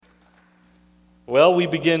Well, we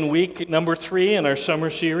begin week number 3 in our summer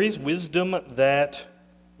series, Wisdom That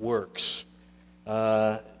Works.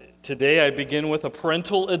 Today I begin with a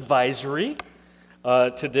parental advisory.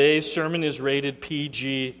 Today's sermon is rated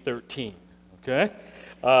PG-13, okay?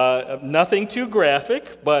 Nothing too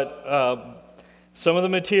graphic, but some of the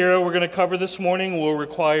material we're going to cover this morning will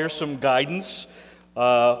require some guidance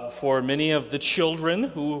for many of the children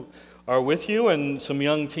who are with you and some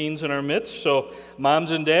young teens in our midst. So moms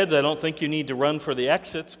and dads, I don't think you need to run for the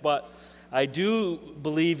exits, but I do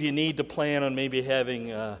believe you need to plan on maybe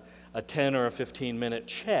having a 10 or a 15-minute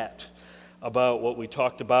chat about what we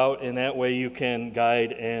talked about, and that way you can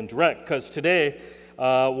guide and direct. Because today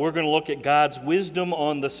we're going to look at God's wisdom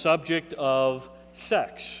on the subject of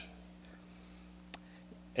sex.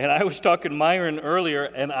 And I was talking to Myron earlier,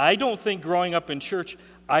 and I don't think growing up in church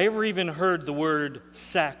I ever even heard the word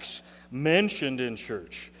sex mentioned in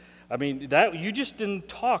church. I mean, that you just didn't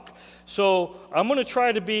talk. So I'm going to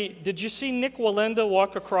try to be. Did you see Nick Wallenda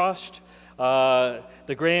walk across the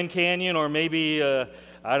Grand Canyon, or maybe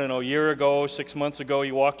I don't know, a year ago, 6 months ago,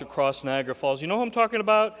 he walked across Niagara Falls? You know who I'm talking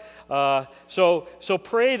about? So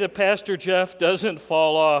pray that Pastor Jeff doesn't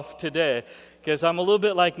fall off today, because I'm a little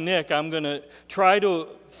bit like Nick. I'm going to try to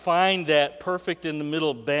find that perfect in the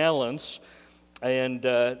middle balance and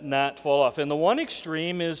not fall off. And the one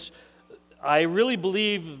extreme is, I really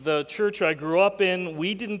believe the church I grew up in,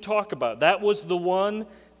 we didn't talk about. That was the one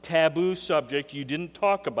taboo subject. You didn't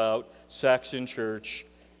talk about sex in church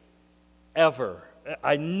ever.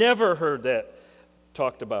 I never heard that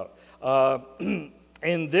talked about.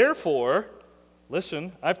 And therefore,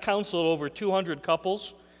 listen, I've counseled over 200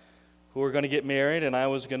 couples who are going to get married, and I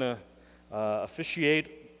was going to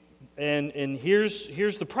officiate. And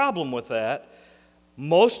here's the problem with that.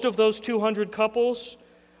 Most of those 200 couples,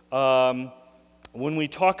 when we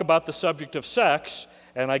talk about the subject of sex,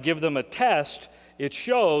 and I give them a test, it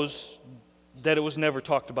shows that it was never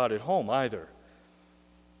talked about at home either.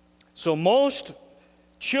 So most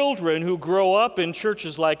children who grow up in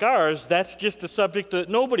churches like ours, that's just a subject that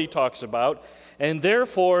nobody talks about, and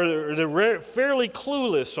therefore they're fairly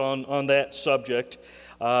clueless on that subject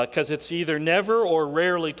because it's either never or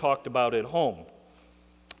rarely talked about at home.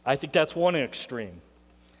 I think that's one extreme.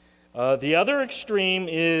 The other extreme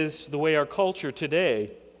is the way our culture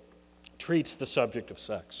today treats the subject of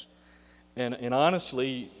sex. And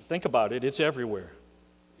honestly, think about it, it's everywhere.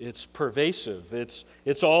 It's pervasive.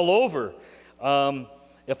 It's all over.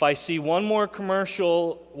 If I see one more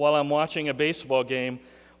commercial while I'm watching a baseball game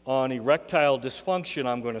on erectile dysfunction,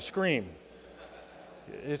 I'm going to scream.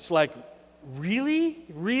 It's like, really?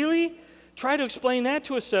 Really? Try to explain that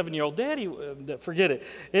to a 7-year-old. Daddy, forget it.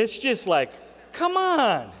 It's just like, come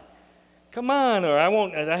on, or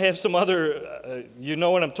I have some other, you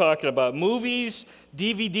know what I'm talking about, movies,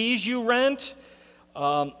 DVDs you rent,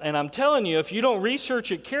 and I'm telling you, if you don't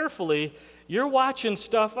research it carefully, you're watching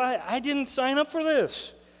stuff, I didn't sign up for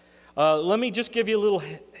this. Let me just give you a little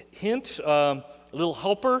hint, a little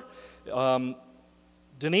helper.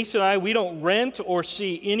 Denise and I, we don't rent or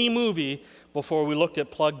see any movie before we looked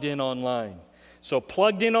at Plugged In Online. So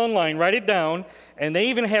Plugged In Online, write it down, and they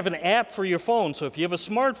even have an app for your phone. So if you have a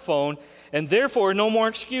smartphone, and therefore no more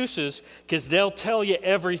excuses, because they'll tell you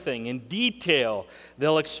everything in detail.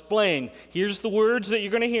 They'll explain, here's the words that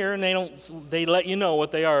you're going to hear, and they let you know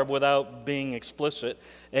what they are without being explicit.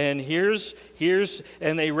 And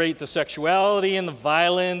and they rate the sexuality and the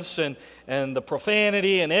violence and the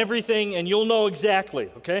profanity and everything, and you'll know exactly,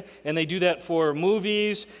 okay? And they do that for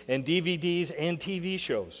movies and DVDs and TV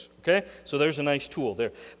shows, okay? So there's a nice tool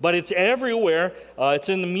there. But it's everywhere. It's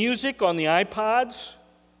in the music, on the iPods.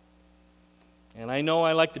 And I know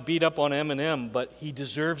I like to beat up on Eminem, but he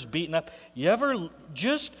deserves beating up. You ever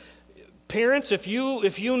just, parents, if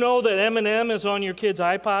you know that Eminem is on your kids'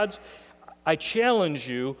 iPods, I challenge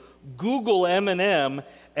you, Google Eminem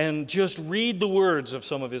and just read the words of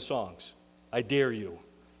some of his songs. I dare you.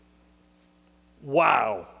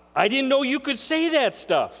 Wow. I didn't know you could say that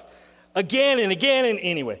stuff. Again and again, and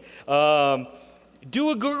anyway.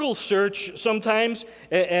 Do a Google search sometimes,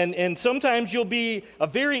 and sometimes you'll be a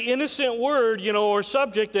very innocent word, or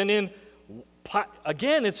subject, and then,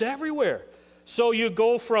 again, it's everywhere. So you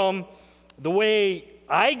go from the way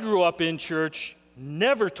I grew up in church,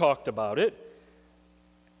 never talked about it,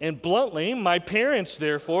 and bluntly, my parents,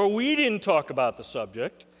 therefore, we didn't talk about the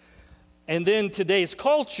subject, and then today's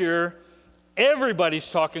culture,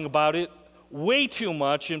 everybody's talking about it way too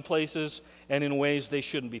much in places and in ways they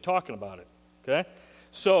shouldn't be talking about it. Okay?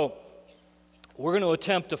 So, we're going to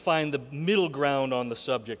attempt to find the middle ground on the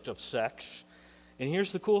subject of sex. And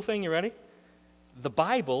here's the cool thing, you ready? The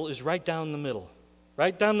Bible is right down the middle.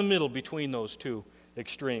 right down the middle between those two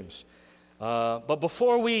extremes. But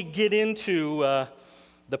before we get into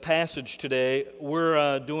the passage today,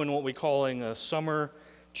 we're doing what we're calling a summer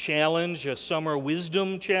challenge, a summer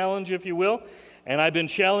wisdom challenge, if you will. And I've been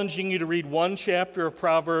challenging you to read one chapter of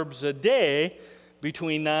Proverbs a day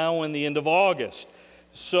between now and the end of August.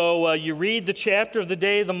 So you read the chapter of the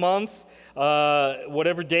day, the month,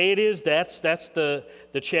 whatever day it is, that's the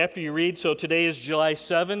chapter you read. So today is July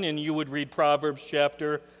 7, and you would read Proverbs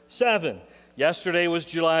chapter 7. Yesterday was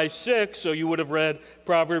July 6, so you would have read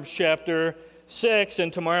Proverbs chapter 6,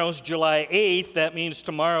 and tomorrow's July 8th. That means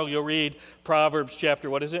tomorrow you'll read Proverbs chapter,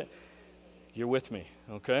 what is it? You're with me,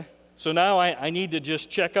 okay? So now I need to just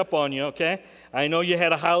check up on you, okay? I know you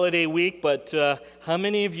had a holiday week, but how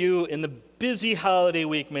many of you in the busy holiday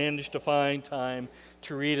week managed to find time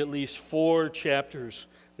to read at least 4 chapters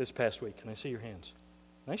this past week? Can I see your hands?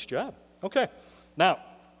 Nice job. Okay. Now,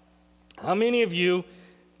 how many of you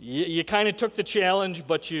kind of took the challenge,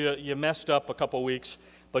 but you messed up a couple weeks,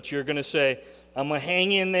 but you're going to say, I'm going to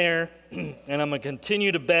hang in there, and I'm going to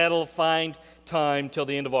continue to battle, find time till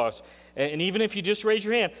the end of August. And even if you just raise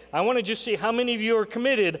your hand, I want to just see how many of you are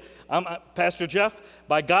committed. Pastor Jeff,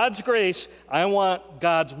 by God's grace, I want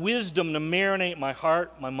God's wisdom to marinate my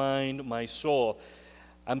heart, my mind, my soul.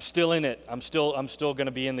 I'm still in it. I'm still going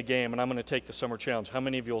to be in the game, and I'm going to take the summer challenge. How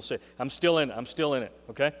many of you will say, I'm still in it,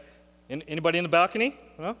 okay? Anybody in the balcony?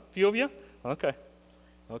 A few of you? Okay.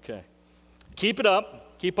 Keep it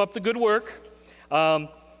up. Keep up the good work.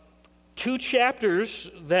 2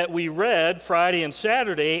 chapters that we read Friday and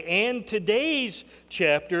Saturday, and today's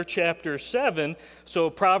chapter, chapter 7, so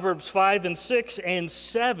Proverbs 5 and 6 and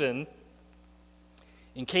 7,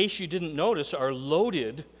 in case you didn't notice, are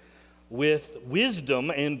loaded with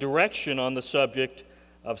wisdom and direction on the subject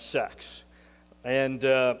of sex. And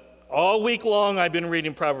all week long, I've been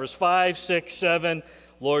reading Proverbs 5, 6, 7.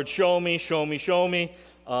 Lord, show me, show me, show me.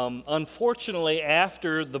 Unfortunately,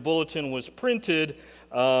 after the bulletin was printed,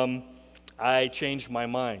 I changed my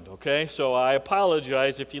mind, okay? So I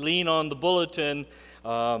apologize. If you lean on the bulletin,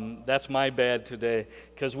 that's my bad today,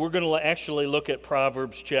 because we're going to actually look at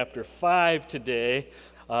Proverbs chapter 5 today.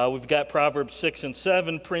 We've got Proverbs 6 and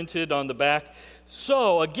 7 printed on the back.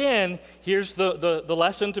 So again, here's the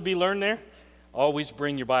lesson to be learned there. Always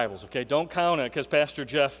bring your Bibles, okay? Don't count it, because Pastor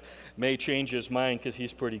Jeff may change his mind because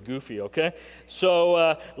he's pretty goofy, okay?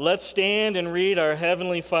 So let's stand and read our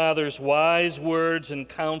Heavenly Father's wise words and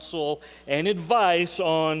counsel and advice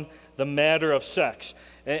on the matter of sex.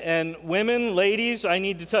 And women, ladies, I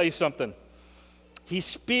need to tell you something. He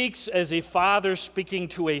speaks as a father speaking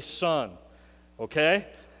to a son, okay?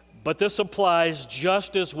 But this applies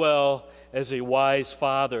just as well as a wise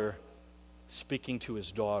father speaking to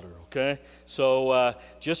his daughter, okay? So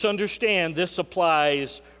just understand this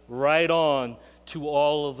applies right on to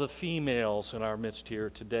all of the females in our midst here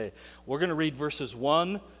today. We're going to read verses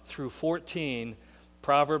 1 through 14,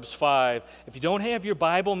 Proverbs 5. If you don't have your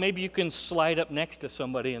Bible, maybe you can slide up next to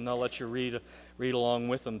somebody and they'll let you read along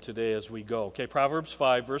with them today as we go. Okay, Proverbs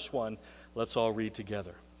 5, verse 1. Let's all read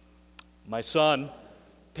together. My son,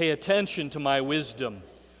 pay attention to my wisdom.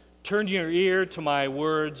 Turn your ear to my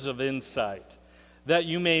words of insight, that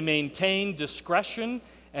you may maintain discretion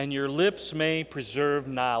and your lips may preserve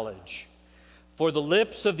knowledge. For the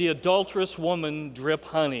lips of the adulterous woman drip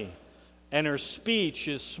honey, and her speech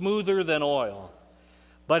is smoother than oil.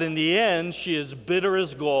 But in the end she is bitter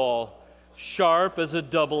as gall, sharp as a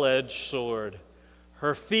double-edged sword.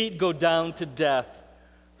 Her feet go down to death,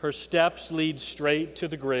 her steps lead straight to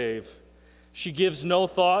the grave. She gives no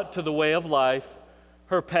thought to the way of life.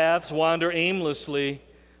 Her paths wander aimlessly,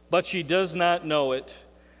 but she does not know it.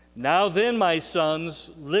 Now then, my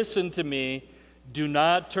sons, listen to me. Do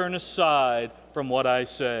not turn aside from what I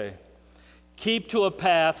say. Keep to a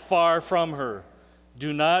path far from her.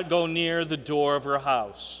 Do not go near the door of her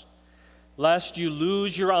house, lest you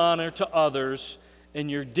lose your honor to others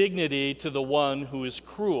and your dignity to the one who is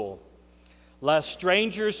cruel. Lest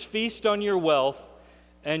strangers feast on your wealth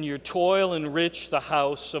and your toil enrich the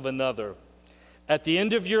house of another. At the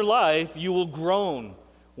end of your life, you will groan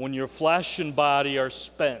when your flesh and body are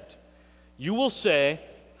spent. You will say,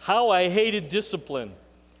 how I hated discipline,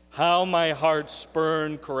 how my heart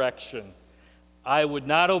spurned correction. I would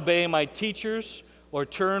not obey my teachers or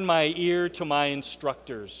turn my ear to my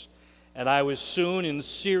instructors, and I was soon in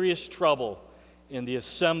serious trouble in the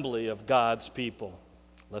assembly of God's people.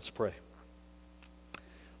 Let's pray.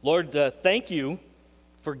 Lord, thank you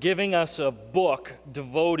for giving us a book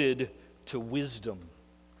devoted to wisdom.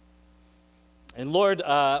 And Lord,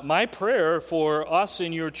 my prayer for us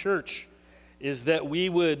in your church is that we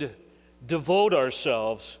would devote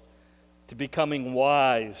ourselves to becoming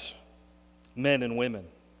wise men and women.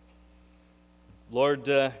 Lord,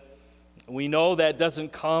 we know that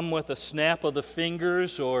doesn't come with a snap of the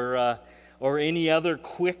fingers or any other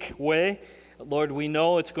quick way. Lord, we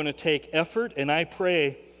know it's going to take effort, and I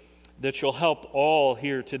pray that you'll help all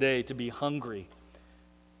here today to be hungry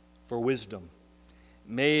for wisdom.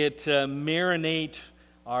 May it marinate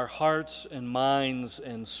our hearts and minds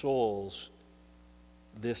and souls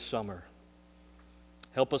this summer.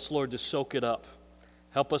 Help us, Lord, to soak it up.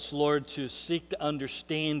 Help us, Lord, to seek to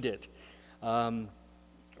understand it.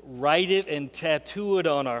 Write it and tattoo it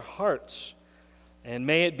on our hearts. And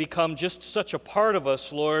may it become just such a part of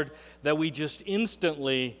us, Lord, that we just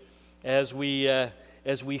instantly, as we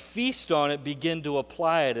feast on it, begin to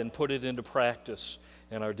apply it and put it into practice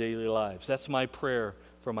in our daily lives. That's my prayer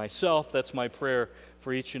for myself. That's my prayer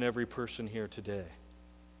for each and every person here today.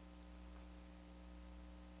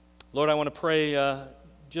 Lord, I want to pray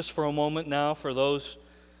just for a moment now for those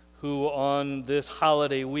who on this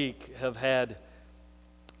holiday week have had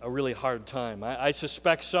a really hard time. I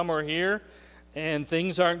suspect some are here and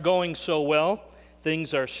things aren't going so well.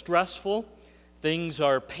 Things are stressful. Things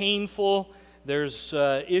are painful. There's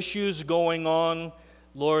issues going on,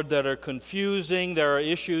 Lord, that are confusing. There are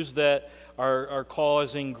issues that are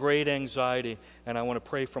causing great anxiety. And I want to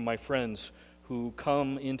pray for my friends who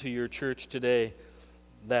come into your church today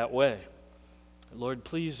that way. Lord,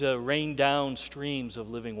 please rain down streams of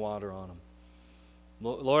living water on them.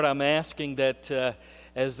 Lord, I'm asking that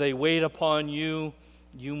as they wait upon you,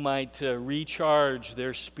 you might recharge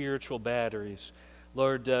their spiritual batteries.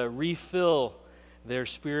 Lord, refill their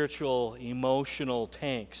spiritual, emotional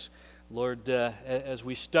tanks. Lord, as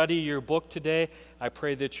we study your book today, I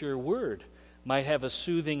pray that your word might have a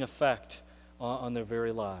soothing effect on their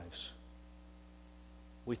very lives.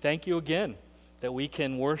 We thank you again that we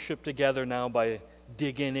can worship together now by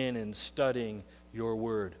digging in and studying your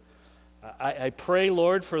word. I pray,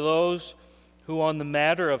 Lord, for those who on the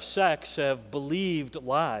matter of sex have believed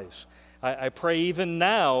lies. I pray even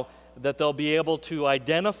now that they'll be able to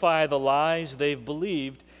identify the lies they've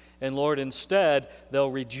believed, and Lord, instead, they'll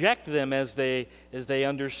reject them as they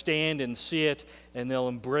understand and see it, and they'll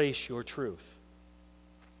embrace your truth.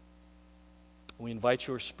 We invite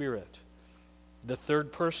your Spirit, the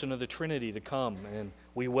third person of the Trinity, to come, and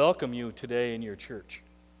we welcome you today in your church.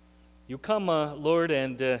 You come, Lord,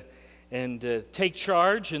 and take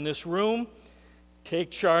charge in this room.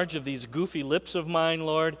 Take charge of these goofy lips of mine,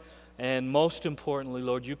 Lord, and most importantly,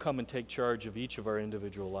 Lord, you come and take charge of each of our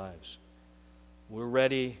individual lives. We're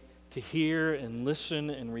ready to hear and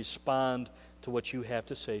listen and respond to what you have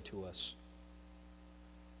to say to us.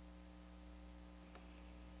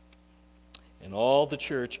 And all the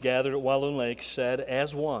church gathered at Walloon Lake said,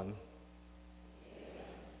 as one,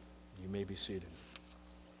 you may be seated.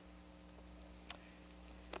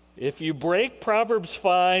 If you break Proverbs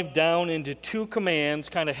 5 down into two commands,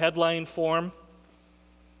 kind of headline form,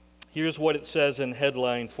 here's what it says in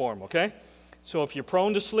headline form, okay? So if you're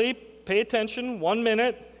prone to sleep, pay attention, 1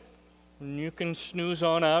 minute, and you can snooze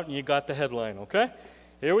on out and you got the headline, okay?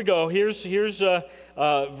 Here we go. Here's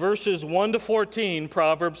verses 1 to 14,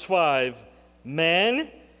 Proverbs 5.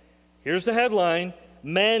 Men, here's the headline,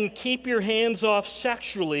 men, keep your hands off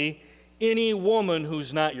sexually any woman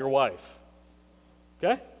who's not your wife.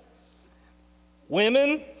 Okay?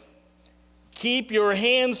 Women, keep your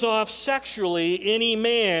hands off sexually any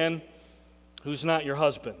man who's not your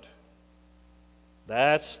husband.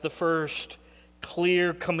 That's the first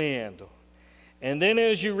clear command. And then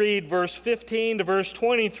as you read verse 15 to verse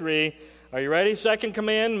 23, are you ready? Second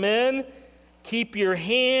command, men, keep your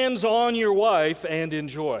hands on your wife and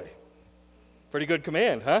enjoy. Pretty good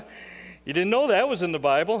command, huh? You didn't know that was in the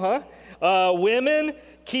Bible, huh? Women,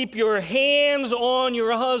 keep your hands on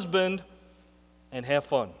your husband and have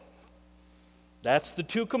fun. That's the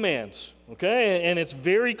two commands, okay? And it's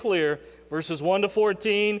very clear. Verses 1 to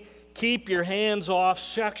 14, keep your hands off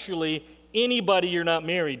sexually anybody you're not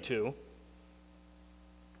married to.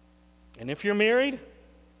 And if you're married,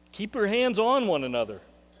 keep your hands on one another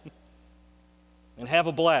and have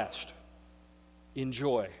a blast.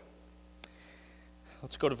 Enjoy.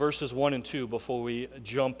 Let's go to verses 1 and 2 before we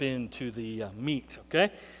jump into the meat,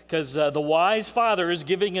 okay? Because the wise father is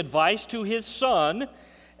giving advice to his son,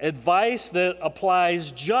 advice that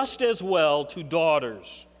applies just as well to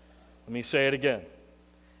daughters. Let me say it again.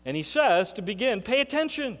 And he says, to begin, pay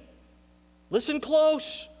attention. Listen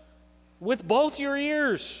close with both your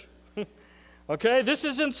ears. Okay? This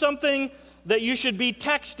isn't something that you should be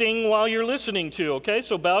texting while you're listening to, okay?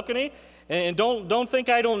 So balcony And don't think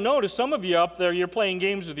I don't notice. Some of you up there, you're playing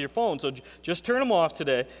games with your phone, so just turn them off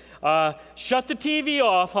today. Shut the TV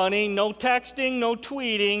off, honey. No texting, no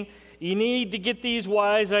tweeting. You need to get these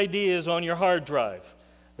wise ideas on your hard drive.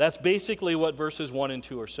 That's basically what verses 1 and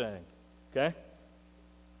 2 are saying. Okay?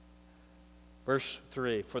 Verse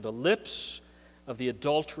 3, for the lips of the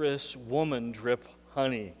adulterous woman drip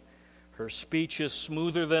honey. Her speech is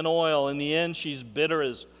smoother than oil. In the end, she's bitter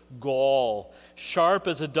as gall, sharp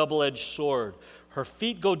as a double-edged sword. Her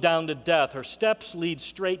feet go down to death. Her steps lead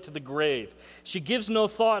straight to the grave. She gives no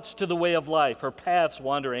thoughts to the way of life. Her paths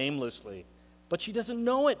wander aimlessly. But she doesn't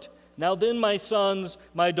know it. Now then, my sons,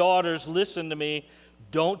 my daughters, listen to me.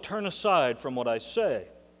 Don't turn aside from what I say.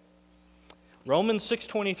 Romans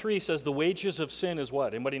 6:23 says the wages of sin is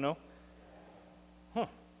what? Anybody know?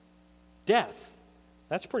 Death.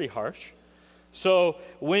 That's pretty harsh. So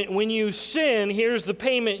when you sin, here's the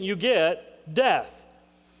payment you get, death.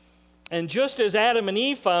 And just as Adam and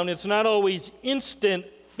Eve found, it's not always instant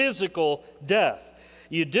physical death.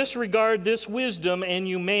 You disregard this wisdom and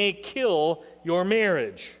you may kill your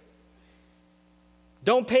marriage.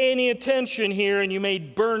 Don't pay any attention here and you may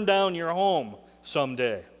burn down your home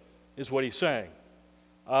someday, is what he's saying.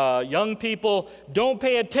 Young people, don't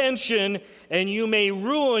pay attention and you may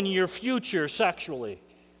ruin your future sexually.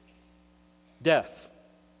 Death.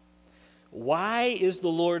 Why is the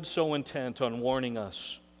Lord so intent on warning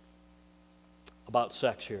us about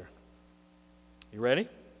sex here? You ready?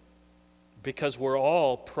 Because we're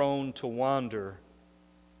all prone to wander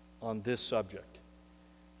on this subject.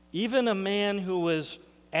 Even a man who was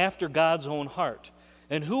after God's own heart.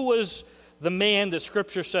 And who was the man that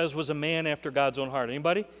Scripture says was a man after God's own heart?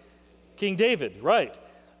 Anybody? King David, right.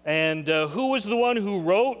 And who was the one who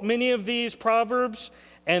wrote many of these proverbs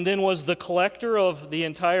and then was the collector of the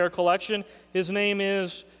entire collection? His name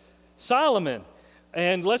is Solomon.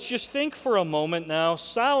 And let's just think for a moment now.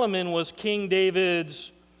 Solomon was King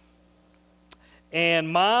David's,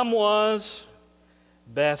 and mom was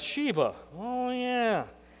Bathsheba. Oh, yeah.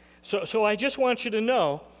 So I just want you to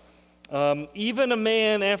know, even a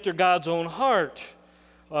man after God's own heart,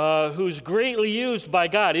 who's greatly used by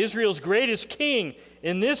God, Israel's greatest king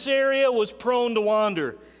in this area, was prone to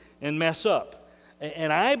wander and mess up.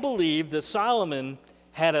 And I believe that Solomon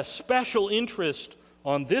had a special interest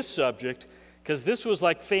on this subject because this was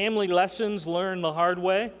like family lessons learned the hard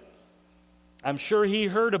way. I'm sure he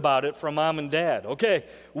heard about it from mom and dad. Okay,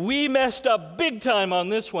 we messed up big time on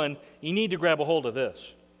this one. You need to grab a hold of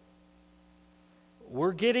this.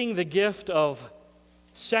 We're getting the gift of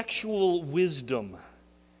sexual wisdom.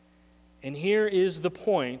 And here is the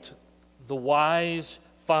point the wise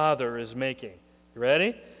father is making. You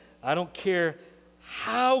ready? I don't care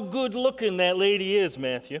how good looking that lady is,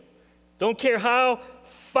 Matthew. Don't care how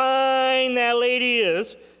fine that lady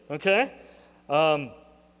is, okay? I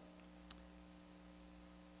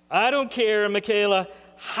don't care, Michaela,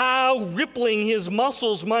 how rippling his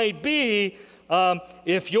muscles might be.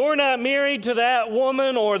 If you're not married to that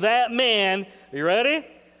woman or that man, you ready?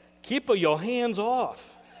 Keep your hands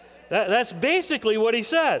off. That's basically what he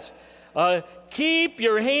says. Keep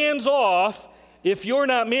your hands off if you're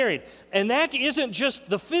not married. And that isn't just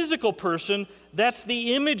the physical person, that's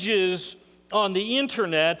the images on the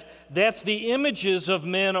internet, that's the images of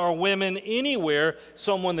men or women anywhere,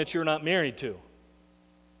 someone that you're not married to.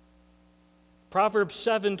 Proverbs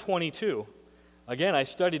 7:22. Again, I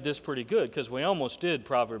studied this pretty good because we almost did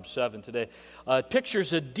Proverbs 7 today. It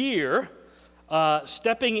pictures a deer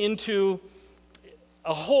stepping into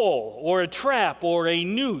a hole or a trap or a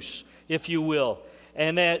noose, if you will.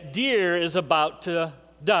 And that deer is about to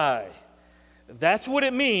die. That's what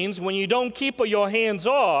it means when you don't keep your hands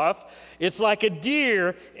off. It's like a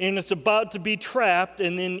deer and it's about to be trapped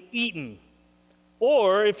and then eaten.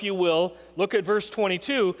 Or, if you will, look at verse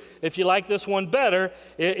 22. If you like this one better,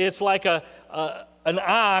 it's like an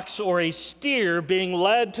ox or a steer being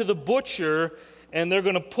led to the butcher, and they're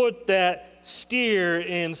going to put that steer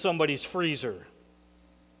in somebody's freezer.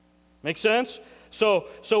 Make sense? So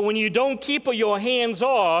when you don't keep your hands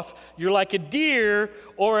off, you're like a deer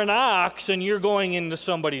or an ox, and you're going into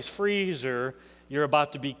somebody's freezer. You're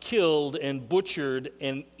about to be killed and butchered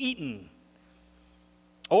and eaten.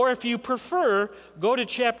 Or if you prefer, go to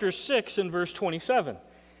chapter 6 and verse 27.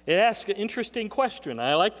 It asks an interesting question.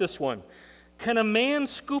 I like this one. Can a man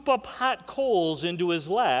scoop up hot coals into his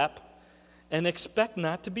lap and expect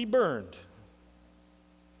not to be burned?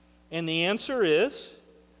 And the answer is,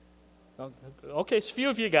 okay, a few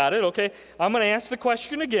of you got it, okay. I'm going to ask the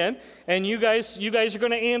question again, and you guys are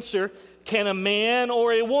going to answer. Can a man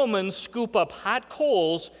or a woman scoop up hot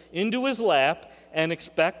coals into his lap and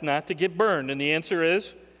expect not to get burned? And the answer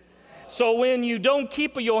is? So when you don't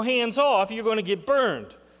keep your hands off, you're going to get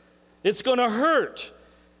burned. It's going to hurt.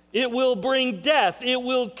 It will bring death. It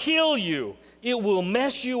will kill you. It will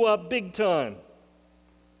mess you up big time.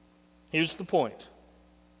 Here's the point.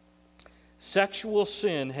 Sexual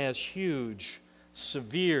sin has huge,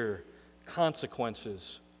 severe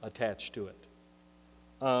consequences attached to it.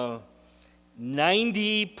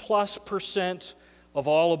 90+% of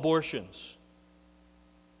all abortions,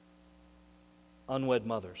 unwed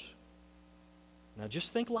mothers. Now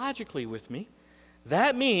just think logically with me.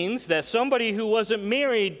 That means that somebody who wasn't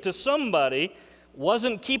married to somebody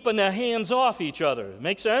wasn't keeping their hands off each other.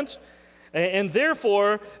 Make sense? And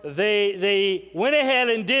therefore, they went ahead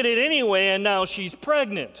and did it anyway, and now she's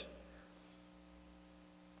pregnant.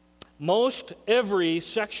 Most every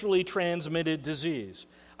sexually transmitted disease,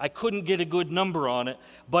 I couldn't get a good number on it,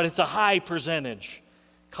 but it's a high percentage,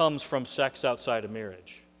 comes from sex outside of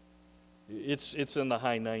marriage. It's in the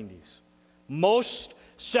high 90s. Most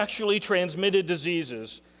sexually transmitted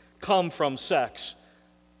diseases come from sex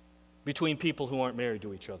between people who aren't married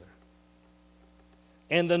to each other.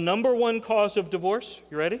 And the number one cause of divorce,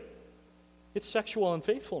 you ready? It's sexual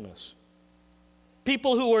unfaithfulness.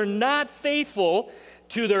 People who are not faithful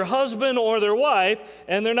to their husband or their wife,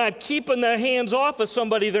 and they're not keeping their hands off of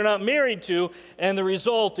somebody they're not married to, and the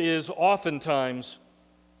result is oftentimes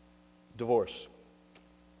divorce.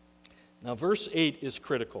 Now, verse 8 is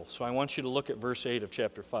critical, so I want you to look at verse 8 of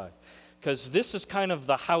chapter 5, because this is kind of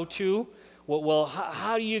the how-to. Well,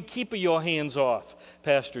 how do you keep your hands off,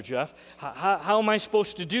 Pastor Jeff? How am I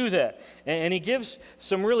supposed to do that? And he gives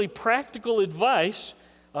some really practical advice.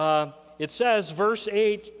 It says, verse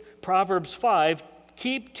 8, Proverbs 5,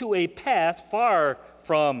 keep to a path far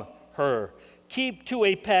from her. Keep to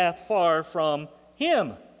a path far from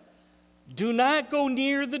him. Do not go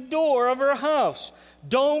near the door of her house.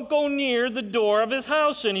 Don't go near the door of his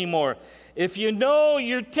house anymore. If you know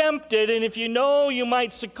you're tempted, and if you know you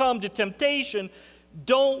might succumb to temptation,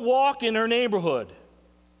 don't walk in her neighborhood.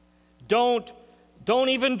 Don't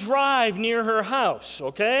even drive near her house,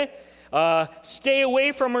 okay? Stay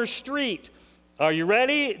away from her street. Are you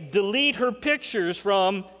ready? Delete her pictures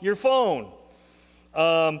from your phone.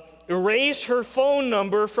 Erase her phone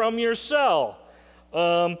number from your cell.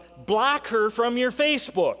 Block her from your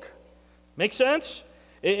Facebook. Make sense?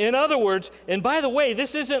 In other words, and by the way,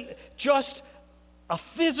 this isn't just a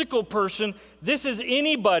physical person. This is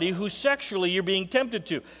anybody who sexually you're being tempted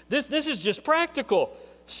to. This is just practical.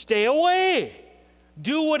 Stay away.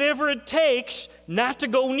 Do whatever it takes not to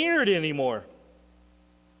go near it anymore.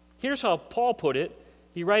 Here's how Paul put it.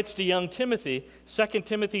 He writes to young Timothy, 2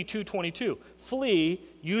 Timothy 2:22, flee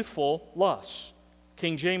youthful lusts.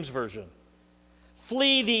 King James Version.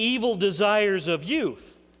 Flee the evil desires of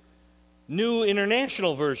youth. New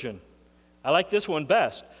International Version. I like this one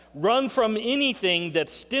best. Run from anything that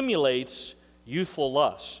stimulates youthful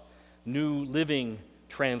lusts. New Living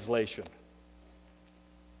Translation.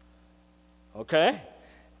 Okay?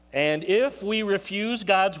 And if we refuse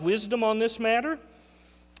God's wisdom on this matter,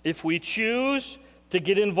 if we choose to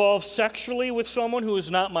get involved sexually with someone who is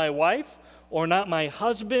not my wife or not my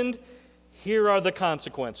husband, here are the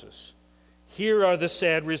consequences. Here are the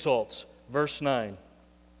sad results. Verse 9.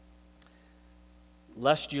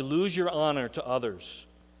 Lest you lose your honor to others,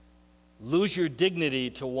 lose your dignity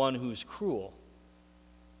to one who's cruel.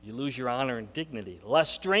 You lose your honor and dignity.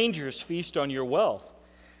 Lest strangers feast on your wealth,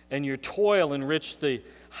 and your toil enrich the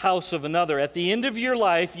house of another. At the end of your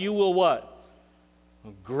life, you will what?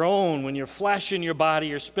 Groan when your flesh and your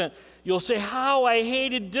body are spent. You'll say, how I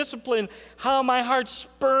hated discipline, how my heart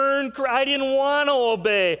spurned. I didn't want to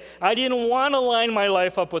obey. I didn't want to line my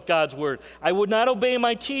life up with God's word. I would not obey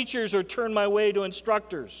my teachers or turn my way to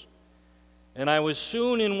instructors. And I was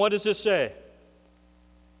soon in, what does this say?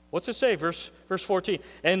 What's it say? Verse 14.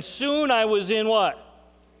 And soon I was in what?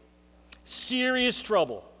 Serious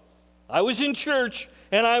trouble. I was in church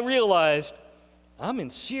and I realized I'm in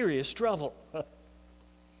serious trouble.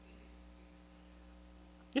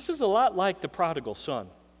 This is a lot like the prodigal son.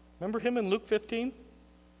 Remember him in Luke 15?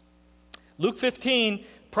 Luke 15,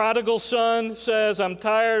 prodigal son says, I'm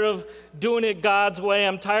tired of doing it God's way.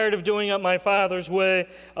 I'm tired of doing it my father's way.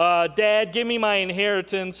 Dad, give me my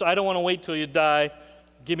inheritance. I don't want to wait till you die.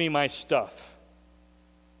 Give me my stuff.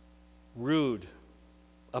 Rude,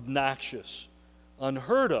 obnoxious,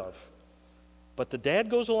 unheard of. But the dad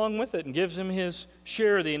goes along with it and gives him his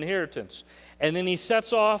share of the inheritance. And then he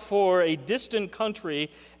sets off for a distant country,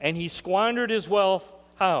 and he squandered his wealth.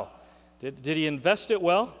 How? Did he invest it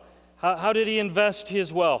well? How did he invest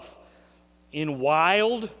his wealth? In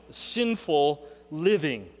wild, sinful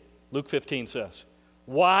living, Luke 15 says.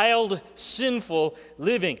 Wild, sinful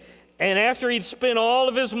living. And after he'd spent all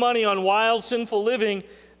of his money on wild, sinful living,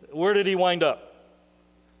 where did he wind up?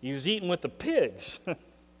 He was eating with the pigs.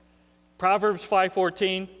 Proverbs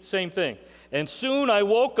 5:14, same thing. And soon I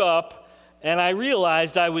woke up and I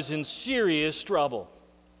realized I was in serious trouble.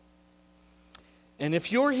 And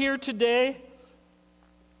if you're here today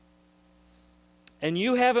and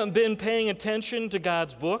you haven't been paying attention to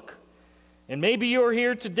God's book, and maybe you're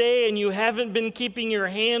here today and you haven't been keeping your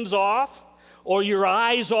hands off or your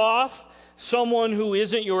eyes off someone who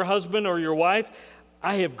isn't your husband or your wife,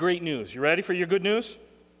 I have great news. You ready for your good news?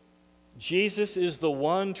 Jesus is the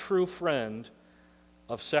one true friend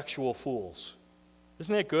of sexual fools.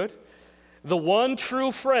 Isn't that good? The one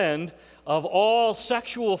true friend of all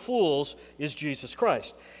sexual fools is Jesus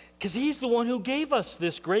Christ. Because he's the one who gave us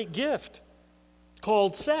this great gift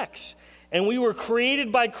called sex. And we were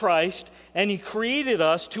created by Christ, and he created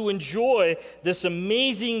us to enjoy this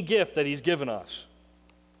amazing gift that he's given us.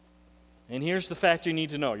 And here's the fact you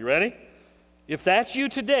need to know. You ready? If that's you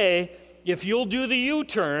today, if you'll do the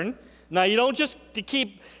U-turn, now you don't just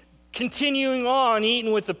keep continuing on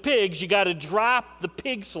eating with the pigs, you got to drop the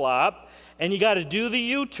pig slop, and you got to do the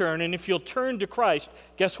U-turn, and if you'll turn to Christ,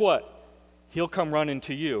 guess what? He'll come running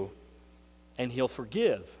to you, and he'll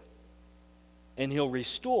forgive, and he'll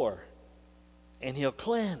restore, and he'll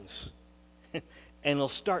cleanse, and he'll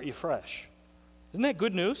start you fresh. Isn't that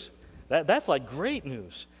good news? That's like great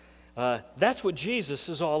news. That's what Jesus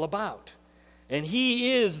is all about. And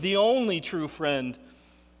he is the only true friend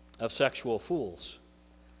of sexual fools.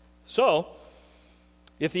 So,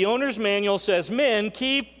 if the owner's manual says, men,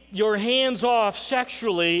 keep your hands off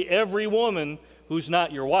sexually every woman who's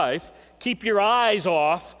not your wife, keep your eyes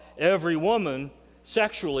off every woman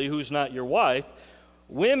sexually who's not your wife,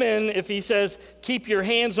 women, if he says, keep your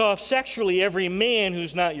hands off sexually every man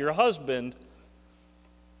who's not your husband,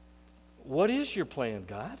 what is your plan,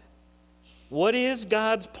 God? What is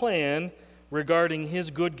God's plan regarding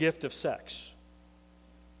his good gift of sex?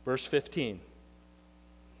 Verse 15.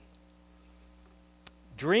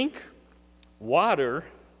 Drink water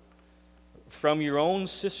from your own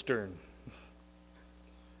cistern.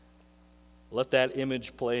 Let that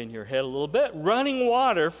image play in your head a little bit. Running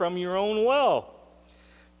water from your own well.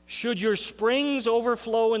 Should your springs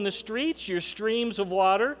overflow in the streets, your streams of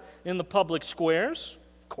water in the public squares?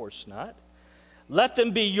 Of course not. Let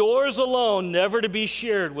them be yours alone, never to be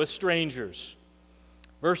shared with strangers.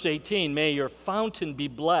 Verse 18, may your fountain be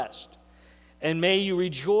blessed, and may you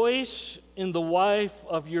rejoice in the wife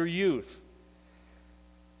of your youth.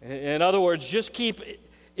 In other words, just keep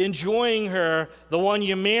enjoying her, the one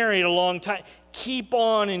you married a long time. Keep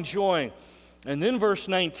on enjoying. And then verse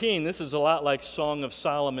 19, this is a lot like Song of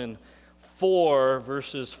Solomon 4,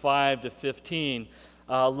 verses 5 to 15.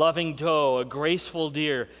 Loving doe, a graceful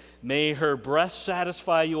deer, may her breast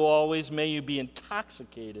satisfy you always. May you be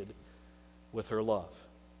intoxicated with her love.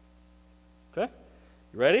 Okay?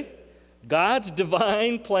 You ready? God's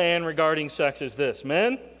divine plan regarding sex is this.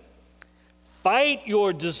 Men, fight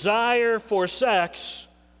your desire for sex.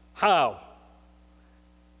 How?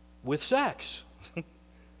 With sex.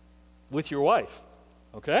 With your wife.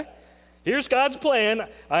 Okay? Here's God's plan.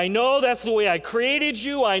 I know that's the way I created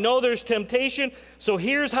you. I know there's temptation. So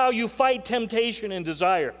here's how you fight temptation and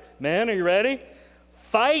desire. Men, are you ready?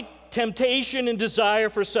 Fight temptation and desire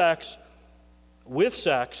for sex with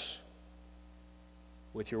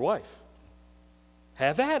your wife.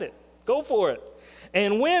 Have at it. Go for it.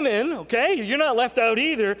 And women, okay, you're not left out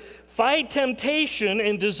either. Fight temptation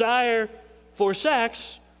and desire for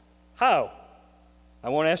sex. How? I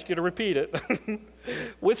won't ask you to repeat it.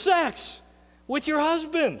 With sex. With your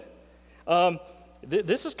husband.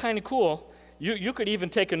 This is kind of cool. You could even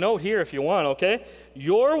take a note here if you want, okay?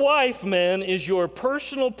 Your wife, men, is your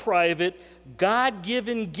personal, private,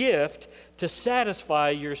 God-given gift to satisfy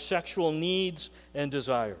your sexual needs and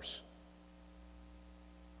desires.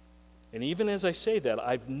 And even as I say that,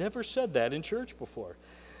 I've never said that in church before.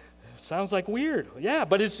 Sounds like weird. Yeah,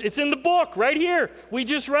 but it's in the book right here. We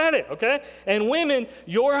just read it, okay? And women,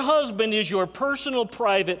 your husband is your personal,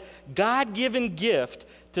 private, God-given gift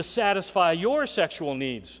to satisfy your sexual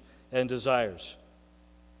needs and desires.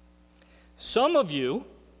 Some of you,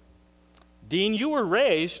 Dean, you were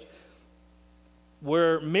raised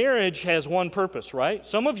where marriage has one purpose, right?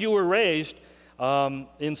 Some of you were raised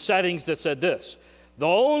in settings that said this. The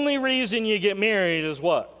only reason you get married is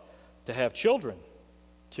what? To have children,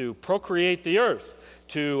 to procreate the earth,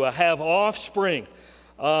 to have offspring.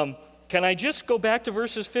 Can I just go back to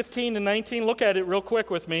verses 15 and 19? Look at it real quick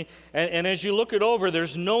with me. And as you look it over,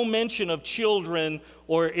 there's no mention of children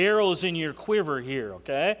or arrows in your quiver here,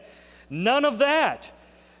 okay? None of that.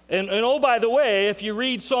 And oh, by the way, if you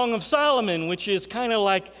read Song of Solomon, which is kind of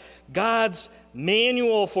like God's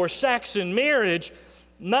manual for sex and marriage,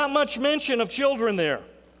 not much mention of children there.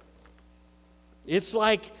 It's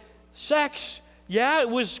like sex, yeah, it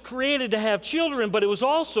was created to have children, but it was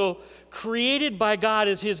also created by God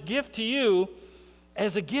as his gift to you,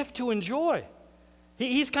 as a gift to enjoy.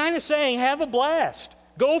 He's kind of saying, have a blast.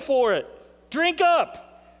 Go for it. Drink up.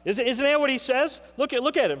 Isn't that what he says? Look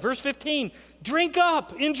at it. Verse 15. Drink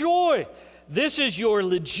up. Enjoy. This is your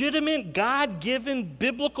legitimate, God-given,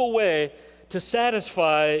 biblical way to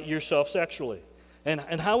satisfy yourself sexually.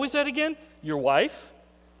 And how is that again? Your wife,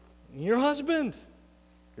 your husband.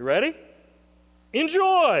 You ready?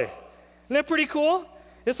 Enjoy. Isn't that pretty cool?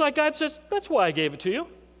 It's like God says, that's why I gave it to you.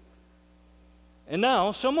 And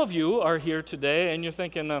now, some of you are here today and you're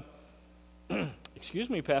thinking, excuse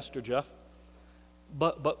me, Pastor Jeff,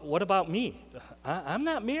 but what about me? I'm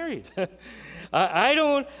not married. I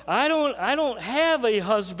don't have a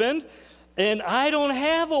husband, and I don't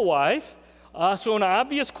have a wife. So an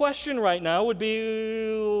obvious question right now would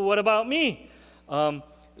be, what about me?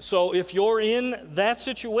 So if you're in that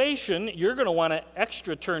situation, you're going to want to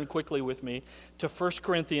extra turn quickly with me to 1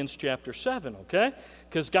 Corinthians chapter 7, okay?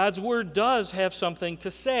 Because God's Word does have something to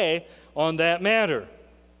say on that matter.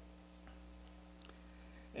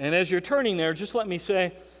 And as you're turning there, just let me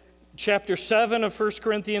say, chapter 7 of 1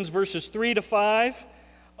 Corinthians, verses 3 to 5,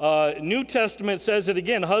 New Testament says it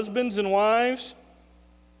again, husbands and wives,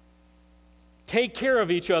 take care of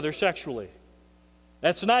each other sexually.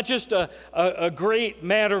 That's not just a great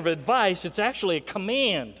matter of advice, it's actually a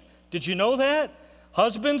command. Did you know that?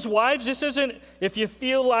 Husbands, wives, this isn't if you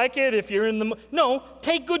feel like it, if you're in the... No,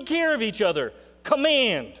 take good care of each other.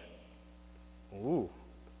 Command. Ooh,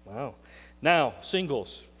 wow. Now,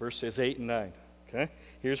 singles, verses 8 and 9. Okay?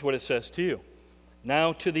 Here's what it says to you.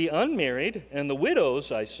 Now, to the unmarried and the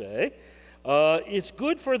widows, I say, it's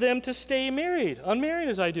good for them to stay married, unmarried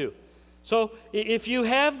as I do. So, if you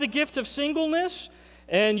have the gift of singleness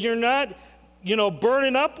and you're not,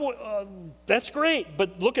 burning up, that's great.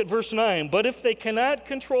 But look at verse 9. But if they cannot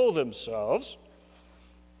control themselves,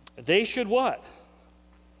 they should what?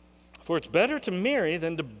 For it's better to marry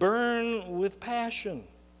than to burn with passion.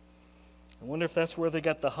 I wonder if that's where they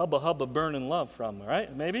got the hubba hubba burning love from,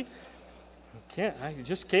 right? Maybe? I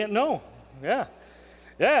just can't know. Yeah.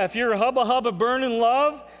 Yeah, if you're a hubba hubba burning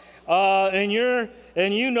love, and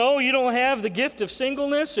you know you don't have the gift of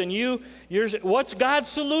singleness, and what's God's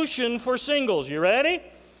solution for singles? You ready?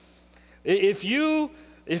 If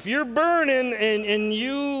you're burning and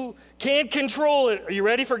you can't control it, are you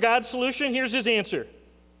ready for God's solution? Here's his answer.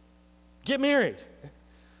 Get married.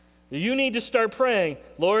 You need to start praying,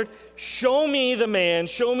 Lord, show me the man,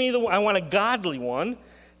 I want a godly one.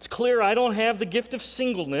 It's clear I don't have the gift of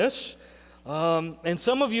singleness. And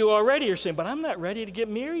some of you already are saying, but I'm not ready to get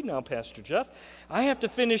married now, Pastor Jeff. I have to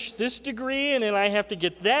finish this degree, and then I have to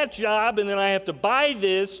get that job, and then I have to buy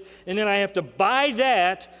this, and then I have to buy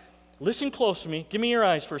that. Listen close to me. Give me your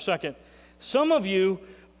eyes for a second. Some of you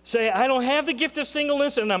say, I don't have the gift of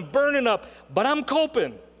singleness, and I'm burning up, but I'm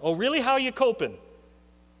coping. Oh, really? How are you coping?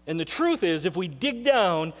 And the truth is, if we dig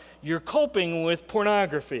down, you're coping with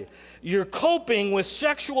pornography. You're coping with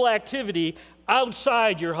sexual activity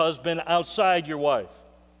outside your husband, outside your wife.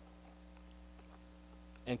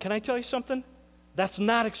 And can I tell you something? That's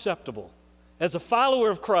not acceptable. As a follower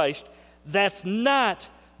of Christ, that's not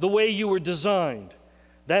the way you were designed.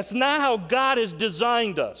 That's not how God has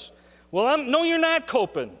designed us. Well, no, you're not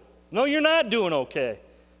coping. No, you're not doing okay.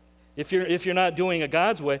 If you're not doing it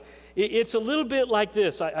God's way. It's a little bit like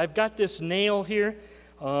this. I've got this nail here,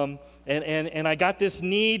 and I got this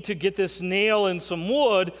need to get this nail in some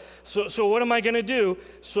wood. So what am I going to do?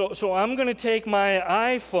 So I'm going to take my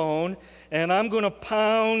iPhone, and I'm going to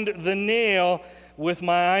pound the nail with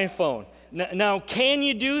my iPhone. Now, can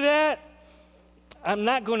you do that? I'm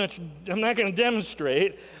not going to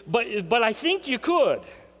demonstrate, but I think you could.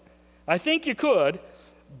 I think you could,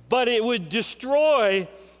 but it would destroy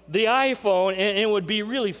the iPhone, and it would be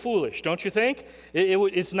really foolish, don't you think?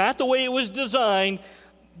 It's not the way it was designed,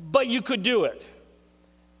 but you could do it.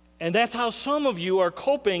 And that's how some of you are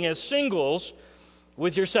coping as singles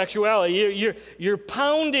with your sexuality. You're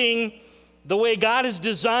pounding the way God has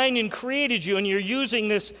designed and created you, and you're using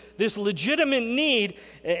this legitimate need,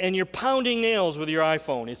 and you're pounding nails with your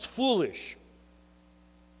iPhone. It's foolish.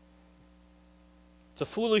 It's a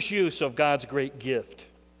foolish use of God's great gift.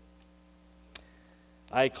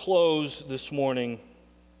 I close this morning.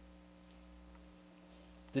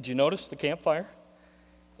 Did you notice the campfire?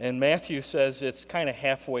 And Matthew says it's kind of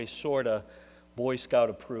halfway, sort of Boy Scout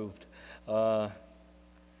approved.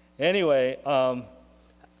 Anyway,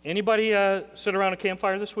 Anybody sit around a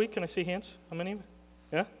campfire this week? Can I see hands? How many?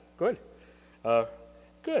 Yeah? Good.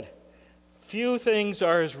 Good. Few things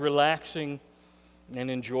are as relaxing and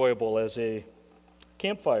enjoyable as a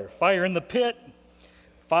campfire. Fire in the pit,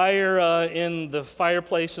 fire in the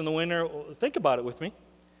fireplace in the winter. Think about it with me.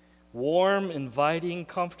 Warm, inviting,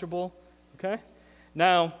 comfortable. Okay?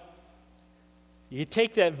 Now, you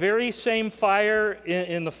take that very same fire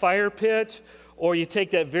in the fire pit, or you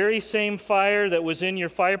take that very same fire that was in your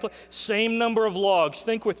fireplace, same number of logs.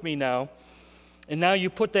 Think with me now. And now you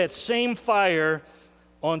put that same fire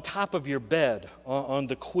on top of your bed, on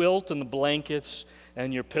the quilt and the blankets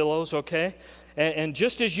and your pillows, okay? And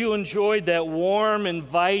just as you enjoyed that warm,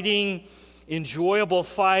 inviting, enjoyable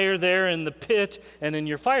fire there in the pit and in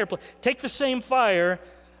your fireplace, take the same fire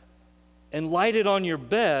and light it on your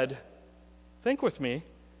bed. Think with me.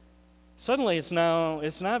 Suddenly it's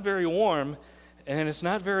not very warm, and it's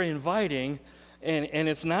not very inviting, and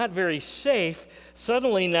it's not very safe.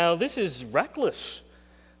 Suddenly now this is reckless.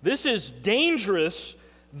 This is dangerous.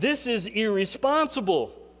 This is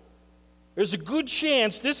irresponsible. There's a good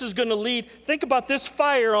chance this is going to lead. Think about this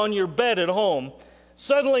fire on your bed at home.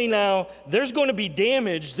 Suddenly now there's going to be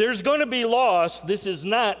damage. There's going to be loss. This is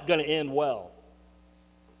not going to end well.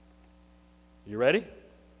 You ready?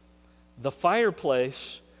 The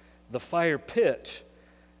fireplace, the fire pit,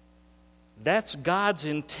 that's God's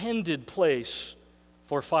intended place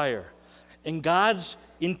for fire. And God's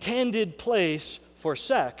intended place for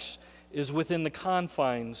sex is within the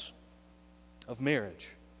confines of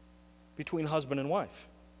marriage between husband and wife.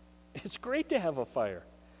 It's great to have a fire.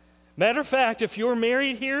 Matter of fact, if you're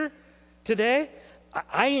married here today,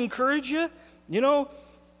 I encourage you,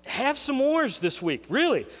 have s'mores this week,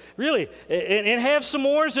 really, and have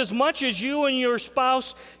s'mores as much as you and your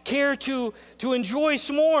spouse care to enjoy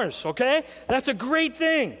s'mores, okay? That's a great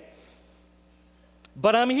thing.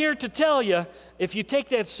 But I'm here to tell you, if you take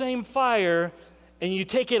that same fire and you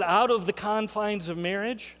take it out of the confines of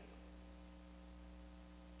marriage,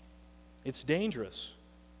 it's dangerous.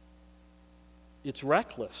 It's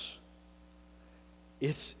reckless.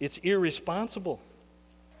 It's irresponsible.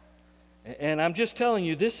 And I'm just telling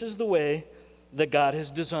you, this is the way that God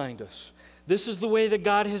has designed us. This is the way that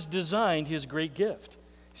God has designed His great gift.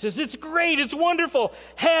 He says, it's great, it's wonderful.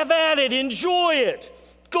 Have at it, enjoy it.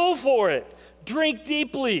 Go for it. Drink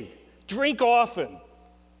deeply. Drink often.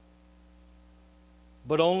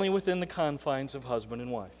 But only within the confines of husband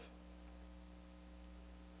and wife.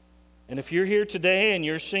 And if you're here today and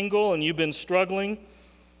you're single and you've been struggling,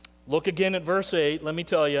 look again at verse 8. Let me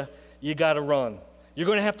tell you, you got to run. You're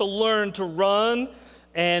going to have to learn to run,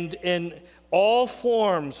 and in all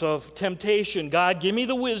forms of temptation, God, give me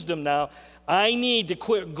the wisdom now. I need to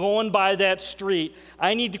quit going by that street.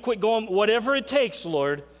 I need to quit going, whatever it takes,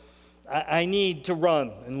 Lord. I need to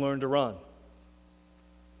run and learn to run.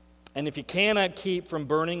 And if you cannot keep from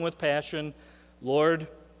burning with passion, Lord,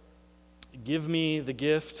 give me the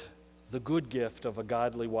gift, the good gift of a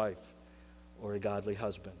godly wife or a godly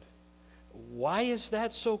husband. Why is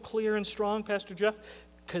that so clear and strong, Pastor Jeff?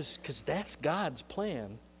 Because that's God's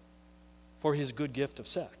plan for His good gift of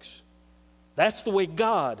sex. That's the way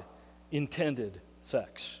God intended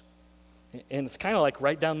sex. And it's kind of like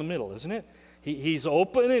right down the middle, isn't it? He's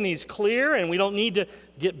open and He's clear, and we don't need to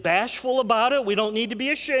get bashful about it. We don't need to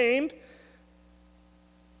be ashamed.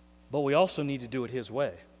 But we also need to do it His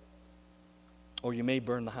way, or you may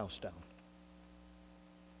burn the house down.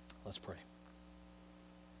 Let's pray.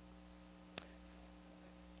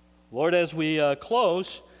 Lord, as we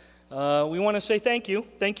close, we want to say thank you.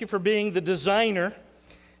 Thank you for being the designer,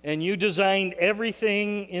 and you designed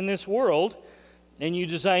everything in this world, and you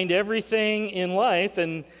designed everything in life,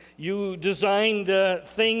 and you designed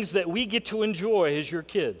things that we get to enjoy as your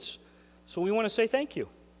kids. So we want to say thank you.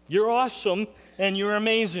 You're awesome, and you're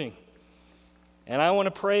amazing. And I want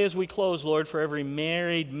to pray as we close, Lord, for every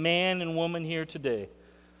married man and woman here today.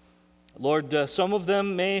 Lord, some of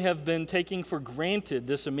them may have been taking for granted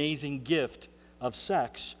this amazing gift of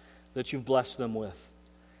sex that you've blessed them with.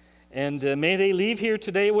 And may they leave here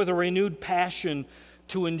today with a renewed passion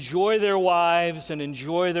to enjoy their wives and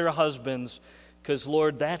enjoy their husbands, because,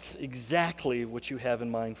 Lord, that's exactly what you have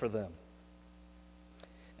in mind for them.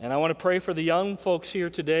 And I want to pray for the young folks here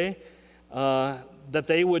today that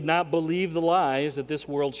they would not believe the lies that this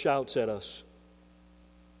world shouts at us.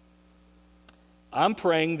 I'm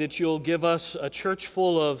praying that you'll give us a church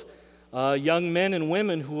full of young men and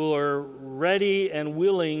women who are ready and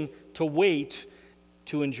willing to wait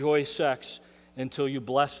to enjoy sex until you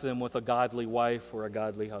bless them with a godly wife or a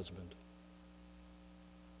godly husband.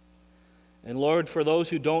 And Lord, for those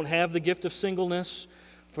who don't have the gift of singleness,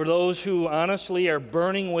 For those who honestly are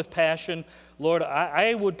burning with passion, Lord,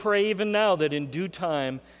 I would pray even now that in due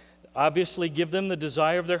time, obviously give them the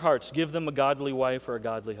desire of their hearts. Give them a godly wife or a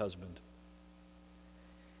godly husband.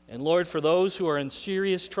 And Lord, for those who are in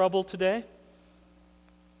serious trouble today,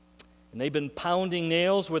 and they've been pounding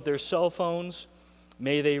nails with their cell phones,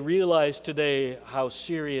 may they realize today how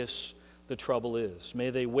serious the trouble is. May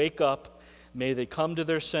they wake up. May they come to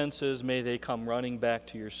their senses. May they come running back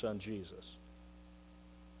to your Son, Jesus.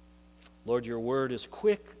 Lord, your word is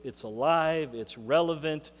quick, it's alive, it's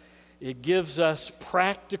relevant. It gives us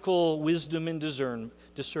practical wisdom and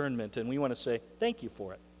discernment, and we want to say thank you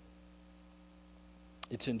for it.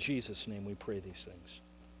 It's in Jesus' name we pray these things.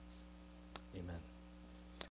 Amen.